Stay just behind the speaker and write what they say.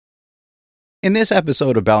In this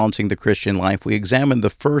episode of Balancing the Christian Life, we examine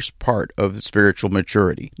the first part of spiritual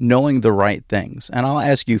maturity, knowing the right things, and I'll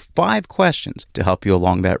ask you 5 questions to help you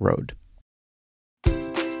along that road.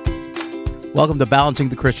 Welcome to Balancing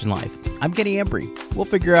the Christian Life. I'm Kenny Embry. We'll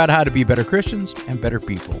figure out how to be better Christians and better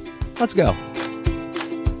people. Let's go.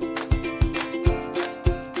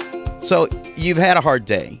 So, you've had a hard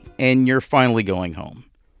day, and you're finally going home.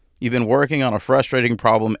 You've been working on a frustrating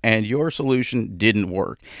problem, and your solution didn't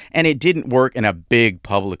work. And it didn't work in a big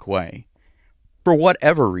public way. For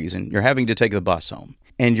whatever reason, you're having to take the bus home,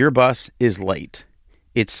 and your bus is late.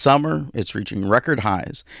 It's summer, it's reaching record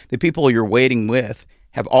highs. The people you're waiting with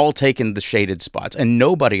have all taken the shaded spots, and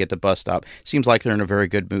nobody at the bus stop seems like they're in a very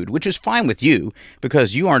good mood, which is fine with you,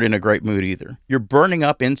 because you aren't in a great mood either. You're burning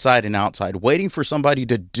up inside and outside, waiting for somebody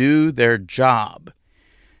to do their job.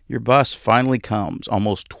 Your bus finally comes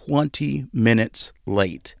almost 20 minutes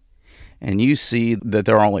late, and you see that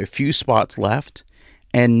there are only a few spots left,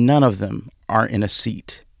 and none of them are in a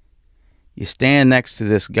seat. You stand next to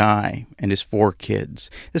this guy and his 4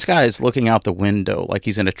 kids. This guy is looking out the window like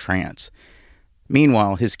he's in a trance.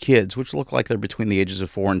 Meanwhile, his kids, which look like they're between the ages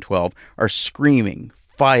of 4 and 12, are screaming,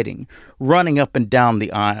 fighting, running up and down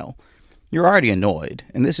the aisle. You're already annoyed,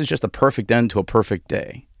 and this is just a perfect end to a perfect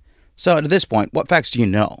day. So at this point, what facts do you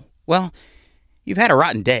know? Well, you've had a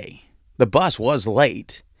rotten day. The bus was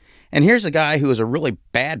late. And here's a guy who is a really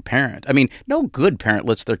bad parent. I mean, no good parent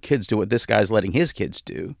lets their kids do what this guy's letting his kids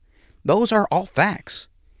do. Those are all facts.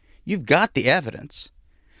 You've got the evidence.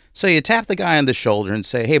 So you tap the guy on the shoulder and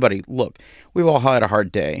say, hey, buddy, look, we've all had a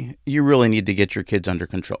hard day. You really need to get your kids under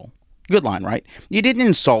control. Good line, right? You didn't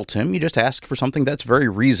insult him. You just asked for something that's very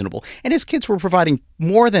reasonable. And his kids were providing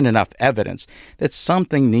more than enough evidence that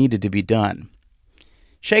something needed to be done.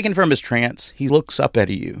 Shaken from his trance, he looks up at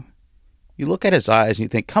you. You look at his eyes and you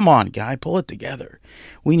think, come on, guy, pull it together.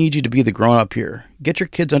 We need you to be the grown-up here. Get your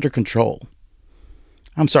kids under control.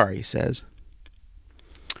 I'm sorry, he says.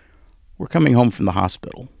 We're coming home from the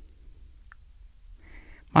hospital.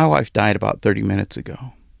 My wife died about 30 minutes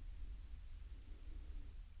ago.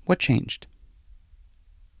 What changed?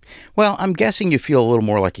 Well, I'm guessing you feel a little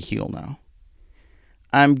more like a heel now.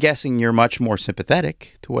 I'm guessing you're much more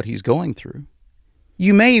sympathetic to what he's going through.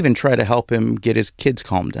 You may even try to help him get his kids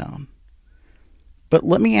calmed down. But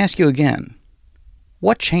let me ask you again,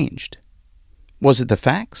 what changed? Was it the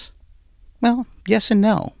facts? Well, yes and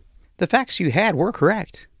no. The facts you had were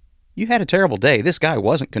correct. You had a terrible day. This guy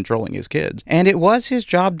wasn't controlling his kids, and it was his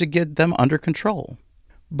job to get them under control.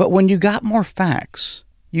 But when you got more facts,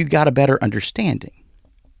 you got a better understanding.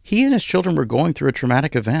 He and his children were going through a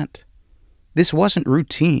traumatic event. This wasn't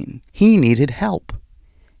routine. He needed help.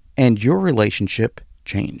 And your relationship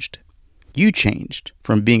changed. You changed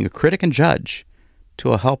from being a critic and judge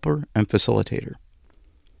to a helper and facilitator.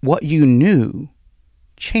 What you knew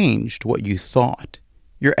changed what you thought,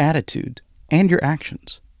 your attitude, and your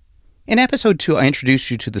actions. In episode 2, I introduced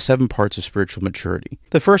you to the 7 parts of spiritual maturity.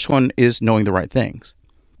 The first one is knowing the right things.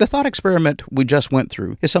 The thought experiment we just went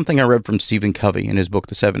through is something I read from Stephen Covey in his book,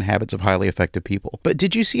 The 7 Habits of Highly Effective People. But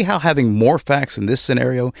did you see how having more facts in this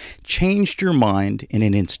scenario changed your mind in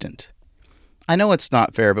an instant? I know it's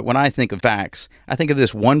not fair, but when I think of facts, I think of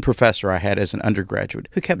this one professor I had as an undergraduate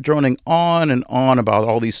who kept droning on and on about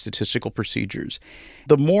all these statistical procedures.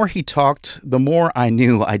 The more he talked, the more I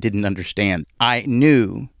knew I didn't understand. I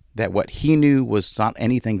knew that what he knew was not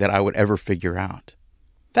anything that I would ever figure out.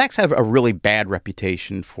 Facts have a really bad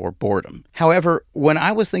reputation for boredom. However, when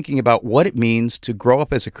I was thinking about what it means to grow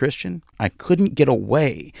up as a Christian, I couldn't get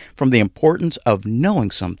away from the importance of knowing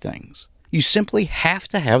some things. You simply have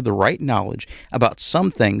to have the right knowledge about some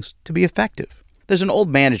things to be effective. There's an old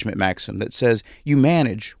management maxim that says, you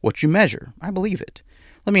manage what you measure. I believe it.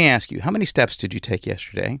 Let me ask you, how many steps did you take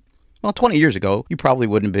yesterday? Well, 20 years ago, you probably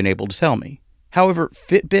wouldn't have been able to tell me. However,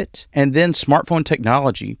 Fitbit and then smartphone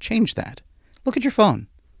technology changed that. Look at your phone.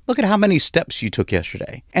 Look at how many steps you took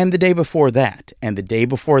yesterday, and the day before that, and the day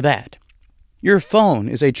before that. Your phone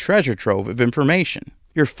is a treasure trove of information.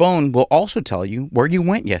 Your phone will also tell you where you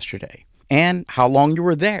went yesterday, and how long you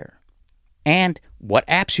were there, and what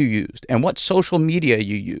apps you used, and what social media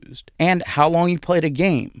you used, and how long you played a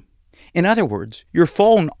game. In other words, your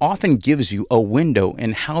phone often gives you a window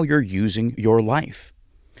in how you're using your life.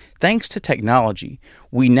 Thanks to technology,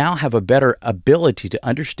 we now have a better ability to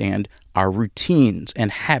understand our routines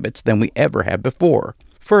and habits than we ever have before.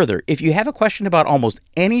 Further, if you have a question about almost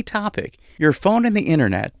any topic, your phone and the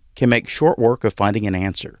internet can make short work of finding an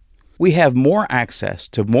answer. We have more access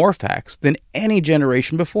to more facts than any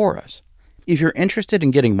generation before us. If you're interested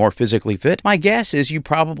in getting more physically fit, my guess is you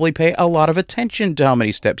probably pay a lot of attention to how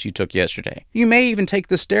many steps you took yesterday. You may even take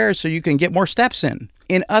the stairs so you can get more steps in.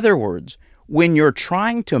 In other words, when you're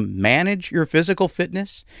trying to manage your physical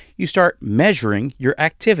fitness, you start measuring your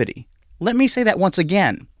activity. Let me say that once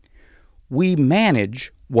again. We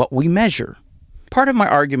manage what we measure. Part of my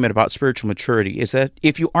argument about spiritual maturity is that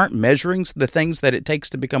if you aren't measuring the things that it takes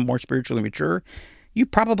to become more spiritually mature, you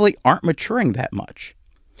probably aren't maturing that much.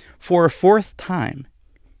 For a fourth time,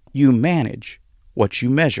 you manage what you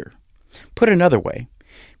measure. Put another way,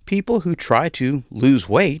 people who try to lose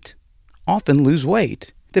weight often lose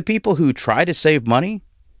weight. The people who try to save money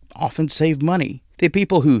often save money. The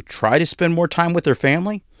people who try to spend more time with their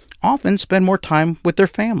family often spend more time with their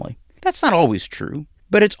family. That's not always true,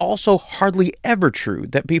 but it's also hardly ever true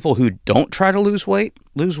that people who don't try to lose weight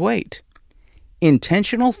lose weight.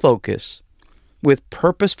 Intentional focus with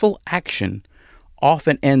purposeful action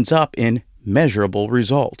often ends up in measurable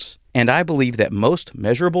results. And I believe that most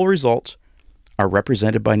measurable results are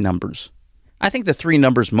represented by numbers. I think the three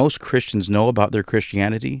numbers most Christians know about their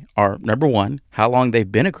Christianity are, number one, how long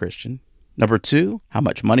they've been a Christian, number two, how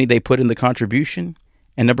much money they put in the contribution,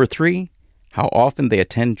 and number three, how often they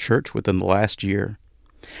attend church within the last year.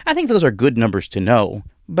 I think those are good numbers to know,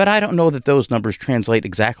 but I don't know that those numbers translate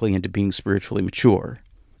exactly into being spiritually mature.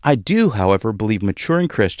 I do, however, believe maturing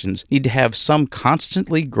Christians need to have some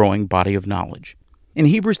constantly growing body of knowledge. In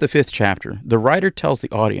Hebrews, the 5th chapter, the writer tells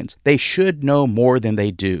the audience they should know more than they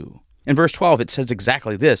do. In verse 12, it says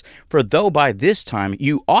exactly this, "For though by this time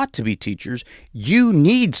you ought to be teachers, you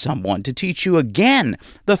need someone to teach you again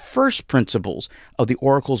the first principles of the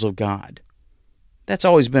oracles of God." That's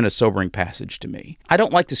always been a sobering passage to me. I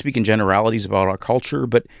don't like to speak in generalities about our culture,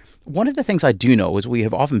 but one of the things I do know is we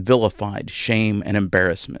have often vilified shame and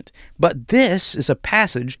embarrassment. But this is a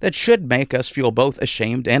passage that should make us feel both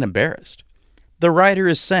ashamed and embarrassed. The writer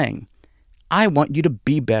is saying, I want you to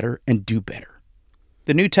be better and do better.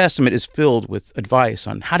 The New Testament is filled with advice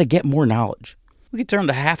on how to get more knowledge. We could turn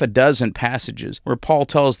to half a dozen passages where Paul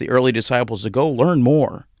tells the early disciples to go learn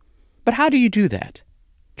more. But how do you do that?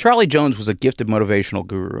 Charlie Jones was a gifted motivational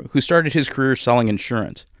guru who started his career selling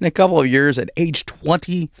insurance. In a couple of years, at age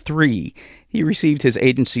 23, he received his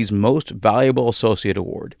agency's Most Valuable Associate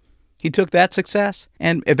Award. He took that success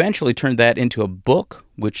and eventually turned that into a book,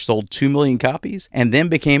 which sold 2 million copies, and then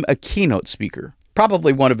became a keynote speaker.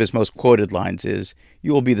 Probably one of his most quoted lines is,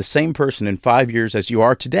 "You will be the same person in 5 years as you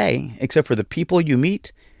are today, except for the people you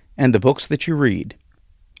meet and the books that you read."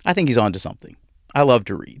 I think he's on to something. I love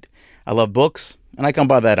to read. I love books, and I come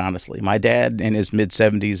by that honestly. My dad, in his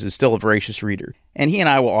mid-70s, is still a voracious reader, and he and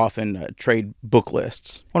I will often trade book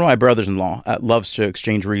lists. One of my brothers-in-law loves to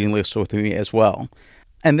exchange reading lists with me as well.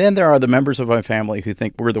 And then there are the members of my family who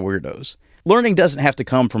think we're the weirdos. Learning doesn't have to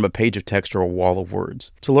come from a page of text or a wall of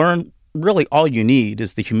words. To learn, really all you need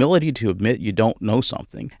is the humility to admit you don't know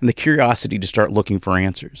something and the curiosity to start looking for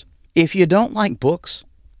answers. If you don't like books,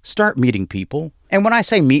 start meeting people. And when I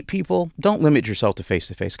say meet people, don't limit yourself to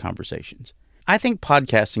face-to-face conversations. I think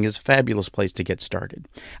podcasting is a fabulous place to get started.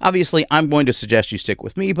 Obviously, I'm going to suggest you stick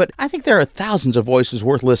with me, but I think there are thousands of voices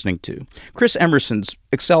worth listening to. Chris Emerson's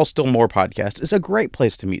Excel Still More podcast is a great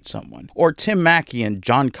place to meet someone. Or Tim Mackey and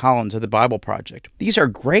John Collins of the Bible Project. These are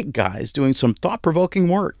great guys doing some thought-provoking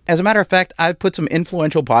work. As a matter of fact, I've put some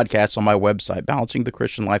influential podcasts on my website,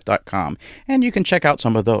 balancingthechristianlife.com, and you can check out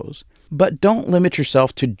some of those. But don't limit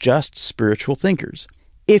yourself to just spiritual thinkers.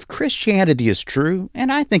 If Christianity is true,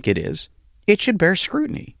 and I think it is, it should bear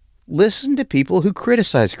scrutiny. Listen to people who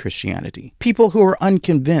criticize Christianity, people who are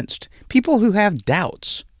unconvinced, people who have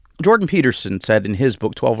doubts. Jordan Peterson said in his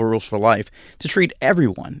book, 12 Rules for Life, to treat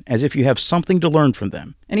everyone as if you have something to learn from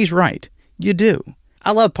them. And he's right. You do.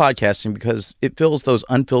 I love podcasting because it fills those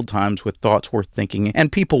unfilled times with thoughts worth thinking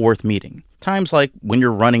and people worth meeting. Times like when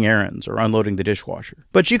you're running errands or unloading the dishwasher.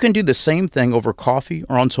 But you can do the same thing over coffee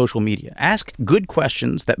or on social media. Ask good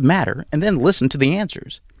questions that matter and then listen to the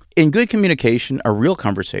answers. In good communication, a real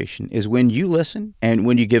conversation is when you listen and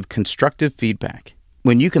when you give constructive feedback.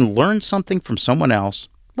 When you can learn something from someone else,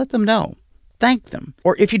 let them know. Thank them.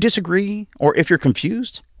 Or if you disagree, or if you're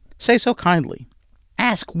confused, say so kindly.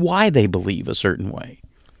 Ask why they believe a certain way.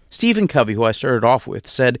 Stephen Covey, who I started off with,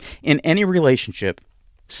 said, in any relationship,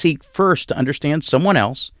 seek first to understand someone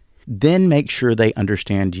else, then make sure they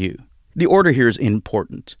understand you. The order here is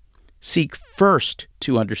important. Seek first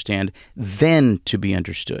to understand, then to be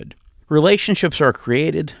understood. Relationships are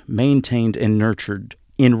created, maintained, and nurtured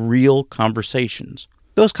in real conversations.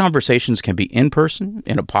 Those conversations can be in person,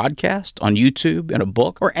 in a podcast, on YouTube, in a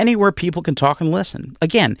book, or anywhere people can talk and listen.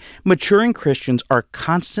 Again, maturing Christians are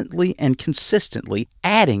constantly and consistently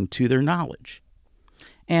adding to their knowledge.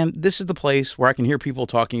 And this is the place where I can hear people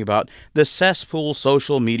talking about the cesspool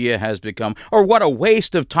social media has become, or what a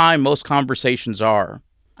waste of time most conversations are.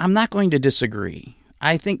 I'm not going to disagree.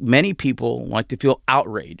 I think many people like to feel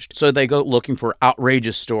outraged, so they go looking for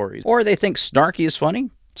outrageous stories. Or they think snarky is funny,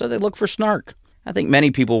 so they look for snark. I think many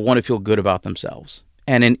people want to feel good about themselves.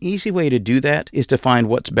 And an easy way to do that is to find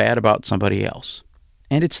what's bad about somebody else.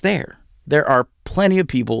 And it's there. There are plenty of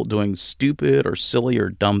people doing stupid or silly or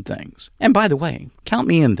dumb things. And by the way, count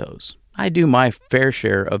me in those. I do my fair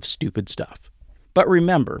share of stupid stuff. But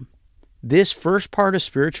remember, this first part of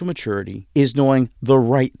spiritual maturity is knowing the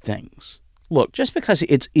right things. Look, just because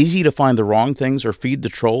it's easy to find the wrong things or feed the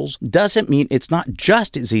trolls doesn't mean it's not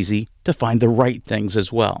just as easy to find the right things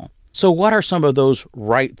as well. So what are some of those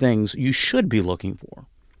right things you should be looking for?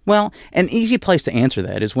 Well, an easy place to answer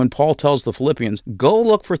that is when Paul tells the Philippians, go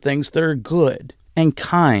look for things that are good and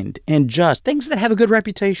kind and just, things that have a good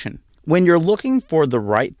reputation. When you're looking for the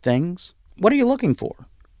right things, what are you looking for?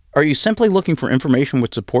 Are you simply looking for information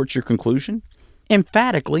which supports your conclusion?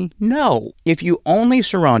 Emphatically, no. If you only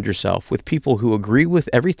surround yourself with people who agree with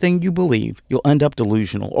everything you believe, you'll end up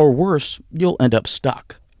delusional, or worse, you'll end up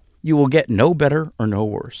stuck. You will get no better or no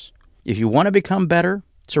worse. If you want to become better,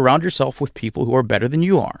 surround yourself with people who are better than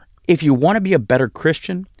you are. If you want to be a better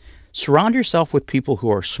Christian, surround yourself with people who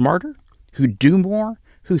are smarter, who do more,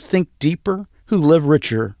 who think deeper, who live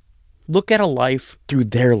richer. Look at a life through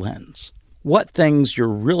their lens. What things you're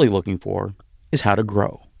really looking for is how to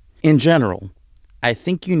grow. In general, I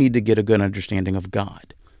think you need to get a good understanding of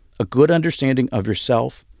God, a good understanding of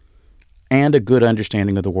yourself, and a good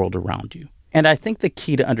understanding of the world around you. And I think the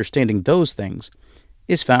key to understanding those things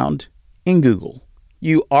is found in Google.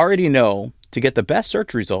 You already know to get the best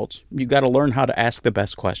search results, you've got to learn how to ask the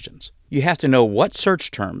best questions. You have to know what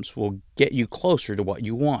search terms will get you closer to what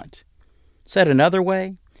you want. Said another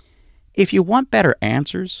way, if you want better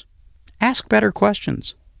answers, ask better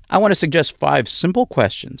questions. I want to suggest 5 simple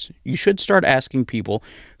questions you should start asking people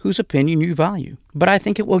whose opinion you value, but I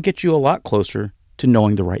think it will get you a lot closer to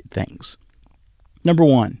knowing the right things. Number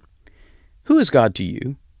 1, who is God to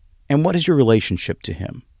you, and what is your relationship to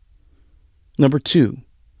Him? Number 2,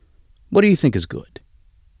 what do you think is good?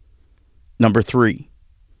 Number 3,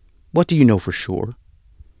 what do you know for sure?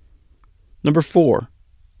 Number 4,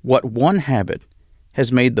 what one habit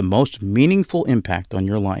has made the most meaningful impact on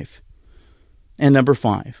your life? And number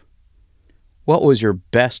 5, what was your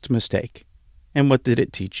best mistake, and what did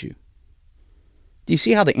it teach you? Do you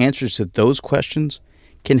see how the answers to those questions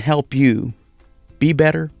can help you be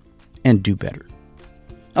better and do better?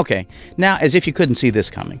 Okay, now as if you couldn't see this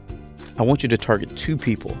coming, I want you to target 2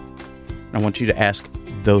 people, and I want you to ask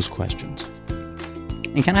those questions.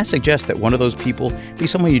 And can I suggest that one of those people be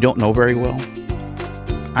someone you don't know very well?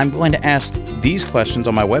 I'm going to ask these questions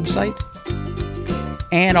on my website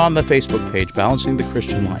and on the Facebook page, Balancing the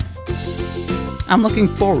Christian Life. I'm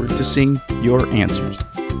looking forward to seeing your answers.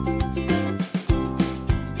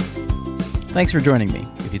 Thanks for joining me.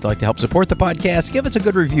 If you'd like to help support the podcast, give us a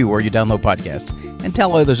good review where you download podcasts and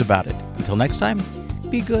tell others about it. Until next time,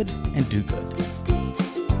 be good and do good.